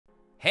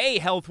Hey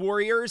health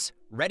warriors!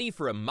 Ready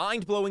for a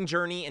mind-blowing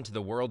journey into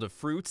the world of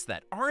fruits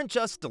that aren't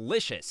just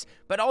delicious,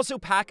 but also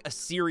pack a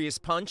serious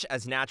punch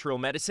as natural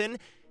medicine?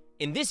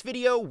 In this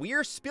video,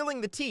 we're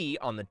spilling the tea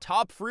on the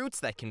top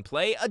fruits that can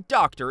play a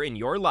doctor in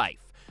your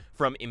life.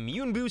 From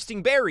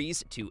immune-boosting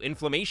berries to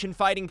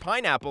inflammation-fighting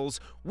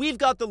pineapples, we've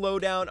got the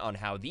lowdown on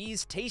how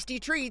these tasty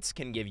treats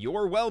can give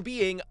your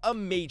well-being a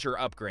major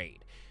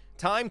upgrade.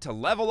 Time to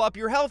level up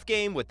your health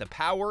game with the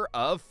power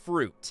of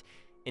fruit.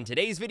 In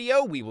today's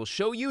video, we will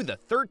show you the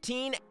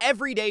 13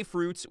 everyday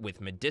fruits with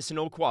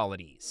medicinal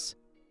qualities.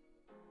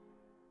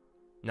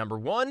 Number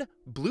 1.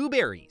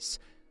 Blueberries.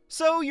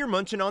 So you're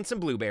munching on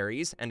some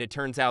blueberries, and it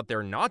turns out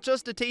they're not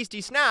just a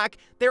tasty snack,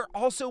 they're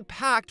also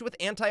packed with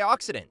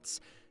antioxidants.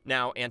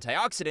 Now,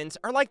 antioxidants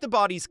are like the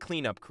body's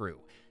cleanup crew.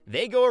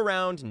 They go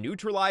around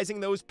neutralizing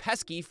those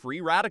pesky free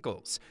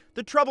radicals,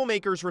 the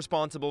troublemakers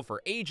responsible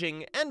for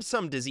aging and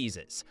some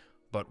diseases.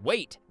 But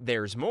wait,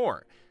 there's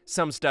more.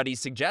 Some studies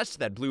suggest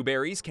that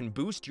blueberries can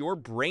boost your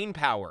brain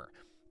power.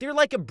 They're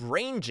like a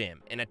brain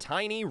gym in a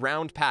tiny,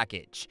 round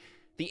package.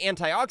 The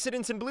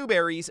antioxidants in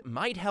blueberries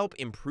might help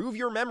improve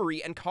your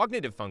memory and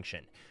cognitive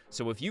function.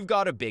 So if you've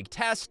got a big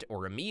test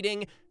or a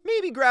meeting,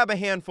 maybe grab a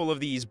handful of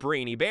these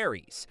brainy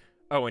berries.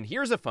 Oh, and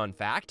here's a fun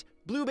fact.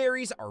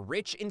 Blueberries are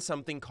rich in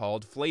something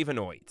called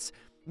flavonoids.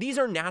 These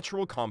are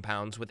natural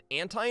compounds with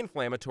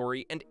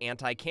anti-inflammatory and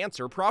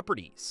anti-cancer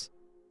properties.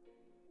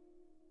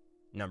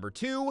 Number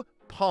 2.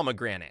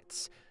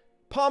 Pomegranates.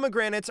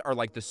 Pomegranates are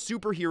like the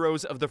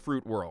superheroes of the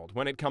fruit world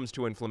when it comes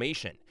to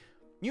inflammation.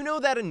 You know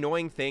that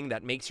annoying thing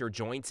that makes your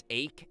joints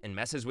ache and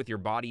messes with your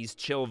body's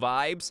chill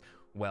vibes?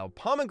 Well,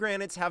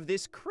 pomegranates have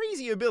this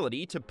crazy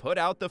ability to put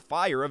out the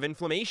fire of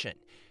inflammation.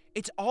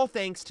 It's all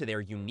thanks to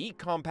their unique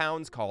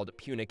compounds called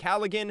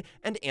punicalagin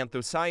and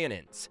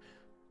anthocyanins.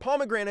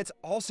 Pomegranates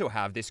also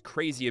have this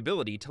crazy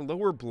ability to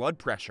lower blood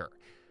pressure.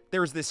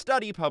 There's this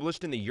study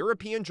published in the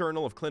European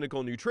Journal of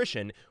Clinical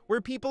Nutrition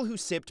where people who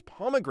sipped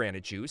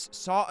pomegranate juice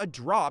saw a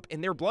drop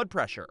in their blood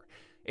pressure.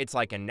 It's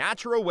like a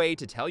natural way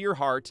to tell your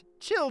heart,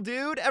 chill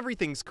dude,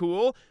 everything's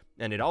cool,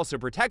 and it also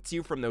protects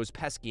you from those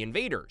pesky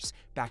invaders,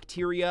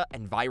 bacteria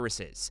and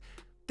viruses.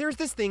 There's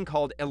this thing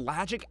called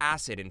ellagic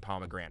acid in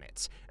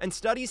pomegranates, and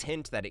studies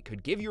hint that it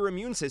could give your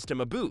immune system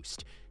a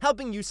boost,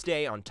 helping you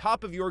stay on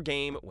top of your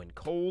game when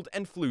cold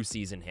and flu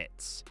season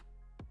hits.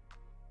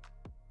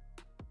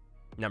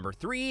 Number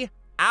 3.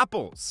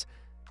 Apples.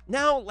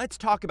 Now let's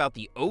talk about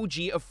the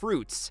OG of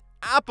fruits,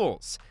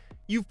 apples.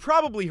 You've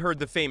probably heard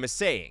the famous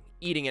saying,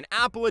 eating an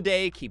apple a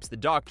day keeps the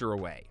doctor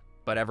away.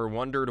 But ever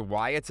wondered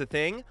why it's a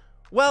thing?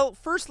 Well,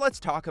 first let's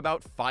talk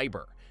about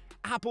fiber.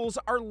 Apples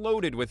are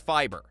loaded with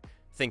fiber.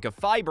 Think of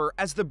fiber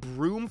as the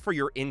broom for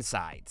your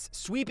insides,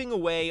 sweeping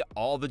away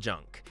all the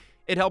junk.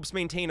 It helps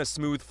maintain a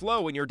smooth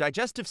flow in your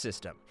digestive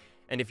system.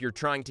 And if you're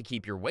trying to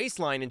keep your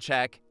waistline in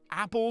check,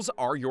 apples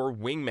are your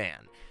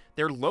wingman.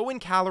 They're low in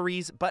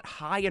calories but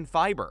high in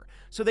fiber,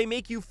 so they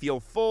make you feel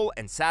full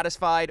and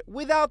satisfied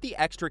without the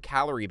extra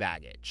calorie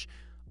baggage.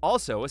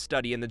 Also, a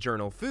study in the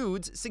journal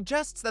Foods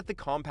suggests that the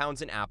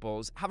compounds in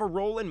apples have a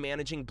role in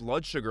managing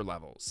blood sugar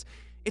levels.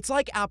 It's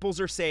like apples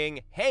are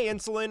saying, "Hey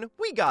insulin,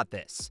 we got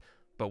this."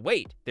 But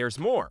wait, there's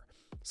more.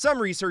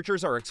 Some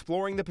researchers are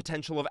exploring the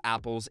potential of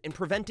apples in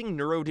preventing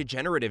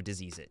neurodegenerative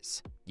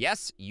diseases.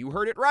 Yes, you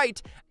heard it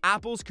right.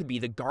 Apples could be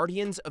the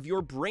guardians of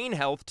your brain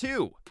health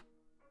too.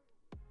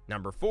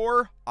 Number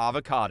 4.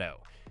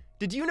 Avocado.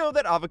 Did you know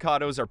that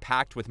avocados are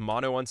packed with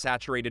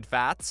monounsaturated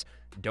fats?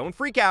 Don't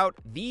freak out,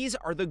 these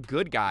are the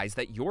good guys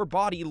that your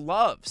body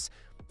loves.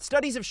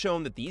 Studies have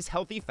shown that these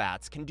healthy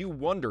fats can do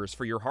wonders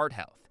for your heart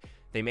health.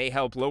 They may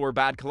help lower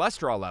bad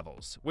cholesterol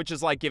levels, which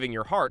is like giving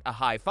your heart a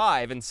high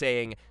five and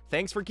saying,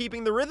 "Thanks for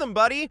keeping the rhythm,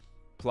 buddy."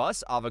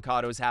 Plus,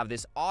 avocados have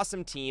this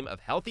awesome team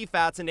of healthy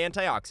fats and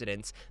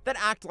antioxidants that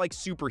act like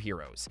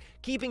superheroes,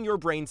 keeping your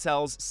brain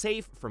cells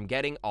safe from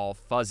getting all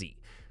fuzzy.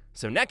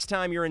 So next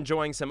time you're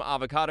enjoying some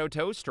avocado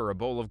toast or a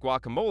bowl of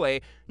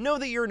guacamole, know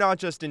that you're not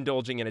just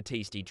indulging in a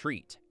tasty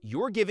treat.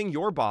 You're giving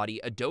your body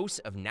a dose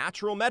of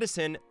natural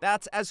medicine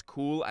that's as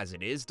cool as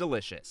it is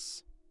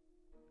delicious.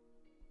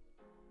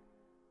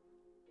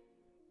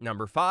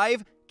 Number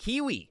 5.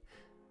 Kiwi.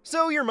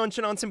 So you're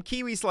munching on some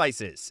kiwi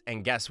slices,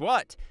 and guess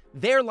what?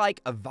 They're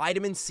like a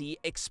vitamin C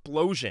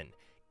explosion,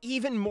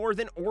 even more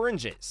than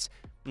oranges.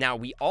 Now,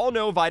 we all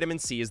know vitamin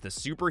C is the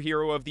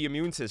superhero of the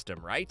immune system,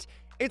 right?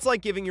 It's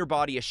like giving your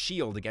body a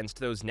shield against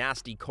those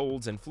nasty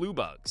colds and flu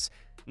bugs.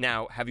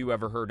 Now, have you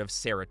ever heard of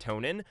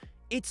serotonin?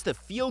 It's the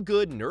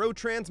feel-good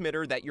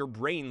neurotransmitter that your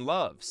brain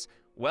loves.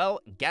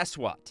 Well, guess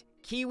what?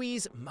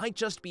 Kiwis might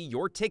just be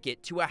your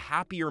ticket to a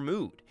happier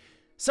mood.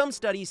 Some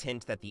studies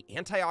hint that the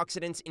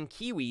antioxidants in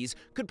kiwis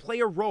could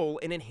play a role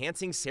in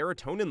enhancing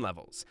serotonin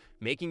levels,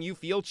 making you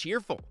feel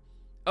cheerful.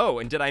 Oh,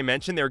 and did I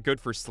mention they're good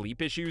for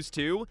sleep issues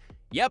too?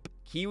 Yep,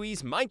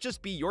 kiwis might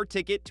just be your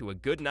ticket to a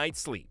good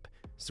night's sleep.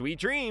 Sweet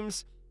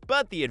dreams!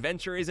 But the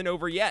adventure isn't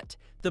over yet.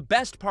 The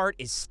best part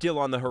is still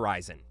on the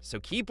horizon, so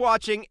keep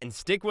watching and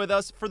stick with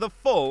us for the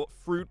full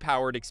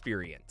fruit-powered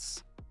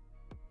experience.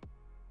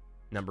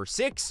 Number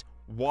 6.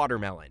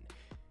 Watermelon.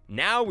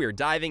 Now we're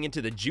diving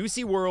into the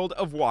juicy world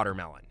of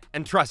watermelon.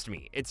 And trust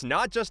me, it's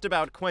not just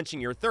about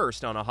quenching your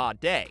thirst on a hot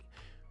day.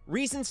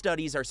 Recent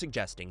studies are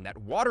suggesting that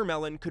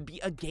watermelon could be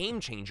a game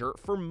changer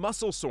for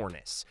muscle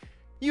soreness.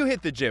 You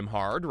hit the gym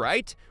hard,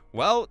 right?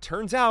 Well,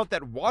 turns out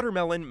that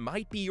watermelon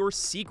might be your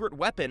secret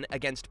weapon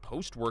against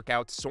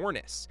post-workout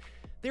soreness.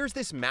 There's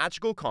this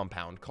magical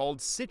compound called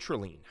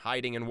citrulline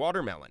hiding in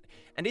watermelon,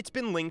 and it's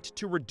been linked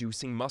to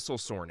reducing muscle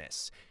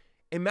soreness.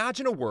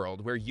 Imagine a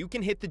world where you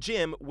can hit the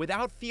gym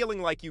without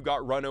feeling like you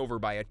got run over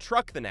by a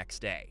truck the next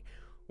day.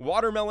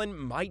 Watermelon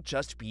might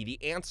just be the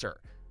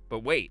answer. But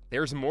wait,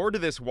 there's more to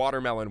this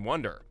watermelon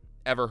wonder.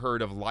 Ever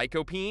heard of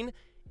lycopene?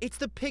 It's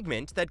the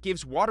pigment that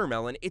gives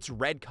watermelon its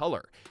red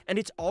color, and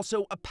it's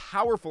also a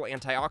powerful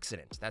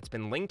antioxidant that's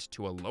been linked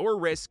to a lower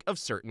risk of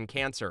certain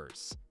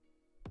cancers.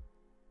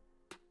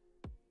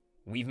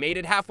 We've made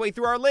it halfway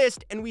through our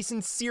list, and we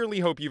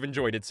sincerely hope you've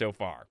enjoyed it so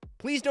far.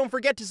 Please don't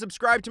forget to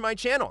subscribe to my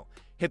channel.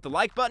 Hit the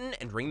like button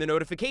and ring the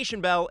notification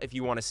bell if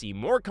you want to see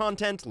more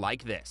content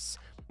like this.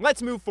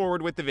 Let's move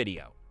forward with the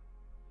video.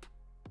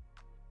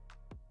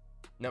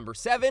 Number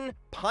 7.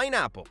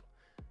 Pineapple.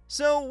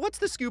 So, what's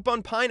the scoop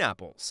on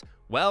pineapples?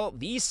 Well,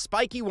 these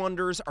spiky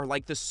wonders are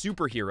like the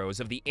superheroes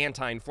of the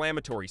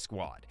anti-inflammatory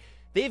squad.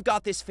 They've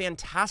got this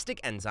fantastic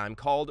enzyme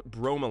called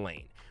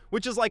bromelain,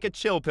 which is like a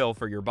chill pill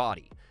for your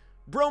body.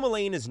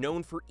 Bromelain is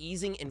known for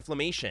easing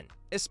inflammation,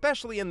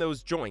 especially in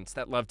those joints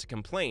that love to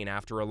complain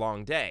after a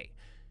long day.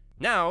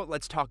 Now,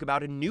 let's talk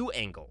about a new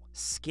angle: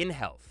 skin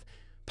health.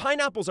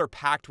 Pineapples are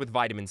packed with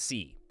vitamin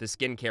C, the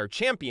skincare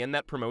champion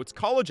that promotes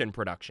collagen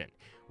production,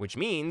 which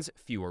means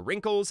fewer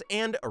wrinkles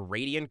and a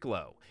radiant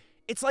glow.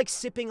 It's like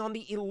sipping on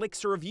the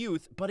elixir of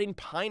youth, but in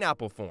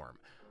pineapple form.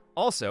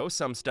 Also,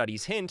 some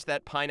studies hint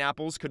that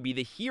pineapples could be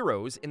the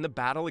heroes in the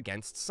battle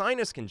against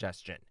sinus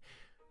congestion.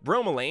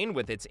 Bromelain,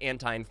 with its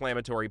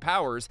anti-inflammatory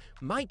powers,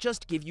 might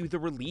just give you the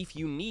relief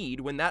you need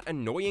when that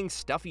annoying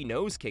stuffy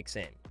nose kicks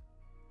in.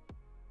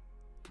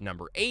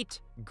 Number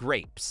 8.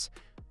 Grapes.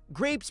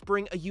 Grapes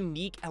bring a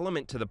unique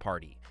element to the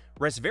party.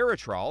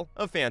 Resveratrol,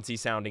 a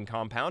fancy-sounding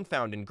compound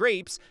found in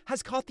grapes,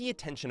 has caught the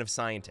attention of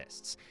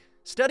scientists.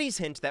 Studies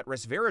hint that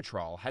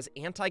resveratrol has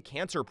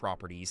anti-cancer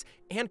properties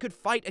and could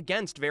fight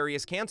against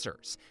various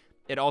cancers.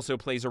 It also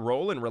plays a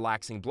role in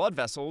relaxing blood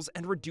vessels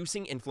and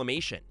reducing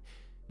inflammation.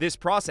 This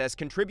process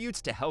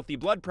contributes to healthy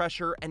blood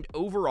pressure and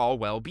overall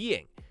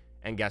well-being.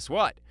 And guess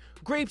what?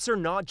 Grapes are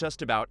not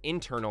just about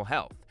internal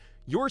health.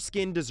 Your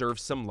skin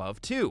deserves some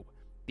love too.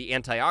 The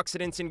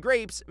antioxidants in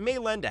grapes may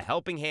lend a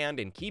helping hand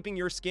in keeping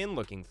your skin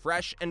looking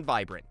fresh and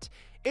vibrant.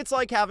 It's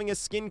like having a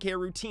skincare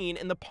routine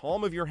in the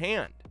palm of your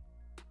hand.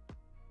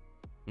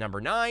 Number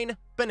 9.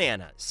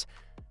 Bananas.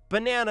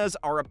 Bananas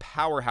are a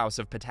powerhouse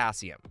of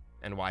potassium.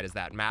 And why does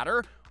that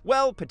matter?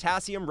 Well,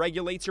 potassium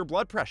regulates your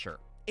blood pressure.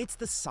 It's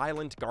the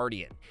silent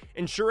guardian,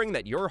 ensuring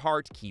that your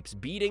heart keeps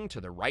beating to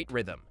the right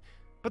rhythm.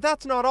 But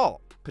that's not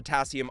all.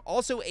 Potassium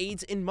also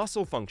aids in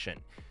muscle function.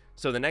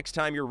 So the next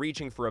time you're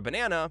reaching for a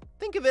banana,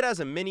 think of it as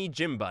a mini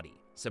gym buddy,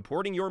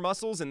 supporting your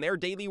muscles in their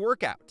daily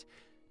workout.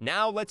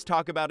 Now let's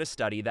talk about a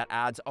study that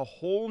adds a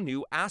whole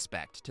new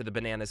aspect to the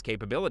banana's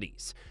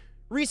capabilities.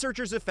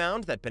 Researchers have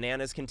found that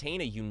bananas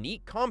contain a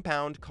unique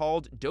compound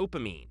called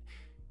dopamine.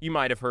 You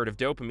might have heard of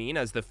dopamine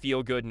as the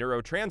feel-good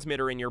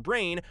neurotransmitter in your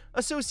brain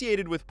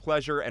associated with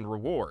pleasure and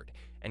reward.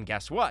 And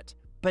guess what?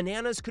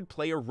 Bananas could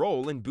play a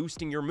role in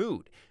boosting your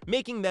mood,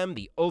 making them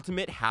the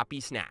ultimate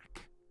happy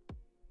snack.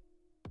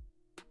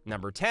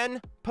 Number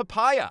 10.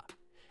 Papaya.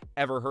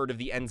 Ever heard of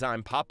the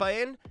enzyme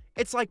papain?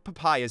 It's like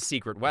papaya's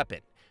secret weapon.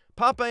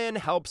 Papain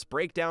helps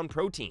break down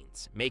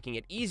proteins, making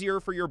it easier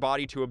for your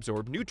body to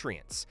absorb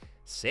nutrients.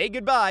 Say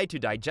goodbye to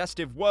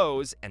digestive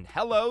woes and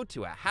hello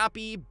to a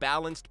happy,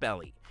 balanced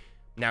belly.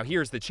 Now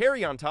here's the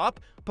cherry on top: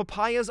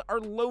 papayas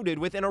are loaded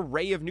with an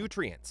array of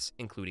nutrients,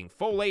 including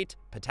folate,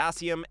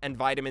 potassium, and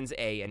vitamins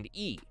A and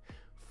E.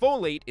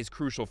 Folate is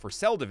crucial for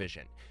cell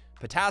division.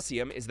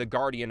 Potassium is the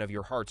guardian of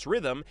your heart's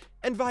rhythm,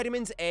 and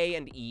vitamins A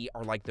and E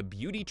are like the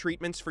beauty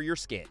treatments for your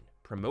skin,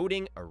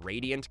 promoting a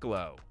radiant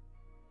glow.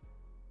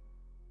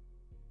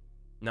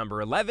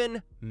 Number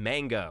 11.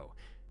 Mango.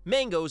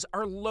 Mangoes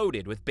are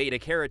loaded with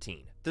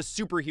beta-carotene, the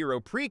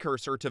superhero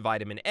precursor to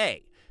vitamin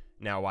A.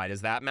 Now, why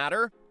does that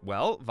matter?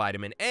 Well,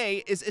 vitamin A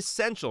is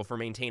essential for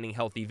maintaining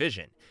healthy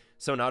vision.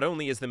 So not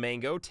only is the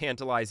mango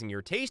tantalizing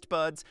your taste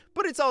buds,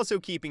 but it's also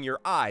keeping your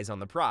eyes on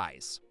the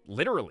prize.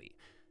 Literally.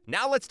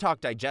 Now let's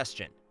talk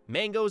digestion.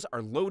 Mangoes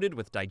are loaded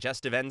with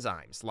digestive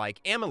enzymes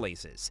like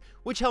amylases,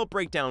 which help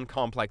break down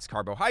complex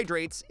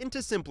carbohydrates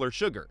into simpler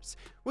sugars,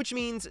 which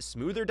means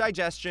smoother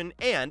digestion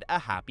and a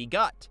happy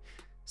gut.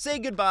 Say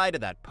goodbye to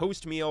that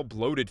post-meal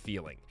bloated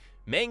feeling.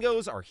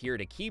 Mangoes are here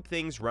to keep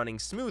things running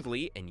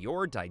smoothly in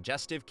your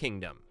digestive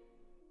kingdom.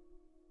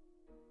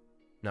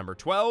 Number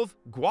 12.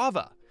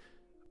 Guava.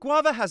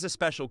 Guava has a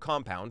special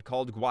compound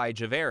called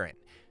guaiaverin.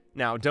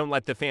 Now, don't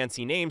let the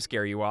fancy name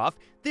scare you off.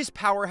 This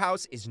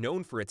powerhouse is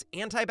known for its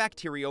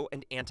antibacterial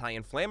and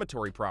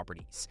anti-inflammatory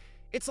properties.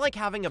 It's like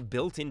having a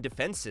built-in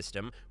defense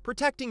system,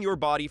 protecting your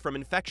body from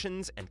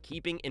infections and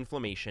keeping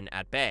inflammation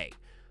at bay.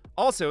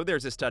 Also,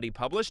 there's a study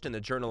published in the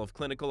Journal of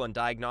Clinical and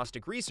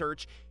Diagnostic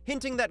Research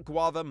hinting that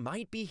guava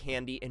might be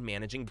handy in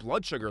managing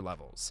blood sugar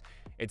levels.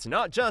 It's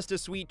not just a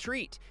sweet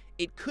treat,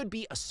 it could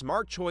be a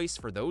smart choice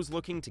for those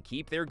looking to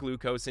keep their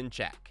glucose in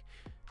check.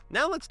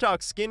 Now let's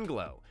talk skin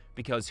glow,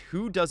 because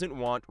who doesn't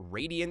want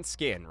radiant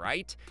skin,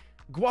 right?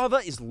 Guava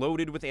is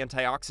loaded with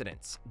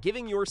antioxidants,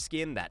 giving your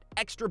skin that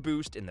extra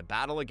boost in the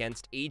battle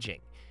against aging.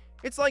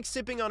 It's like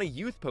sipping on a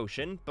youth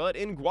potion, but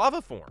in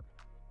guava form.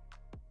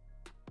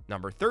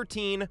 Number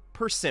 13,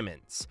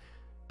 persimmons.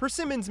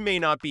 Persimmons may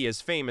not be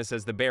as famous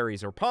as the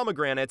berries or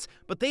pomegranates,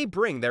 but they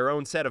bring their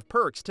own set of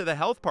perks to the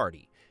health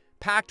party.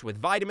 Packed with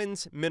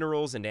vitamins,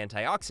 minerals, and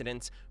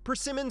antioxidants,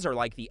 persimmons are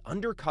like the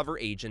undercover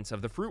agents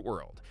of the fruit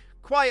world,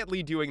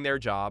 quietly doing their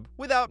job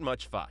without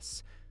much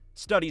fuss.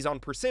 Studies on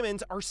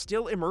persimmons are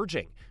still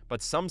emerging,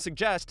 but some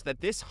suggest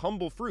that this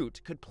humble fruit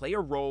could play a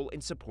role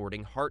in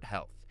supporting heart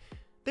health.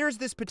 There's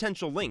this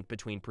potential link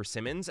between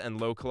persimmons and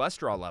low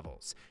cholesterol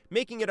levels,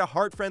 making it a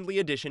heart-friendly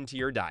addition to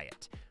your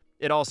diet.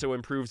 It also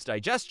improves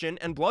digestion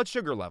and blood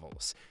sugar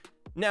levels.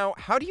 Now,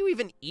 how do you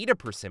even eat a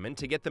persimmon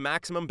to get the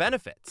maximum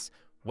benefits?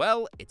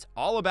 Well, it's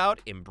all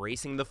about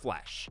embracing the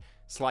flesh.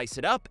 Slice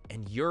it up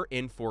and you're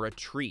in for a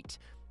treat.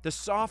 The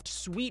soft,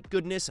 sweet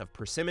goodness of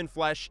persimmon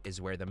flesh is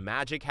where the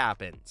magic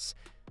happens.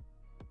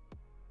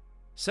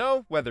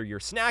 So, whether you're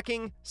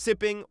snacking,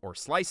 sipping, or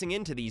slicing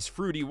into these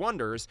fruity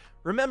wonders,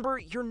 remember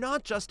you're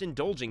not just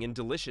indulging in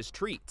delicious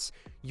treats.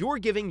 You're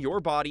giving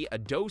your body a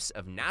dose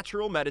of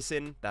natural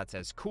medicine that's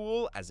as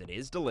cool as it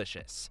is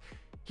delicious.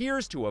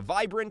 Here's to a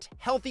vibrant,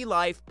 healthy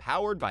life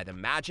powered by the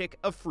magic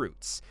of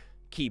fruits.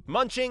 Keep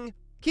munching,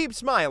 keep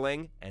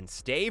smiling, and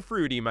stay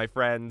fruity, my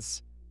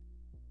friends.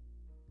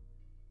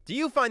 Do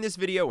you find this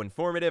video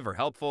informative or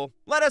helpful?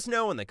 Let us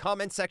know in the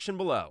comments section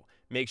below.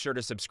 Make sure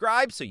to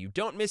subscribe so you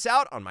don't miss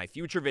out on my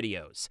future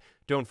videos.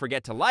 Don't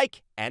forget to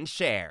like and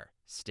share.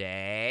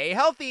 Stay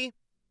healthy!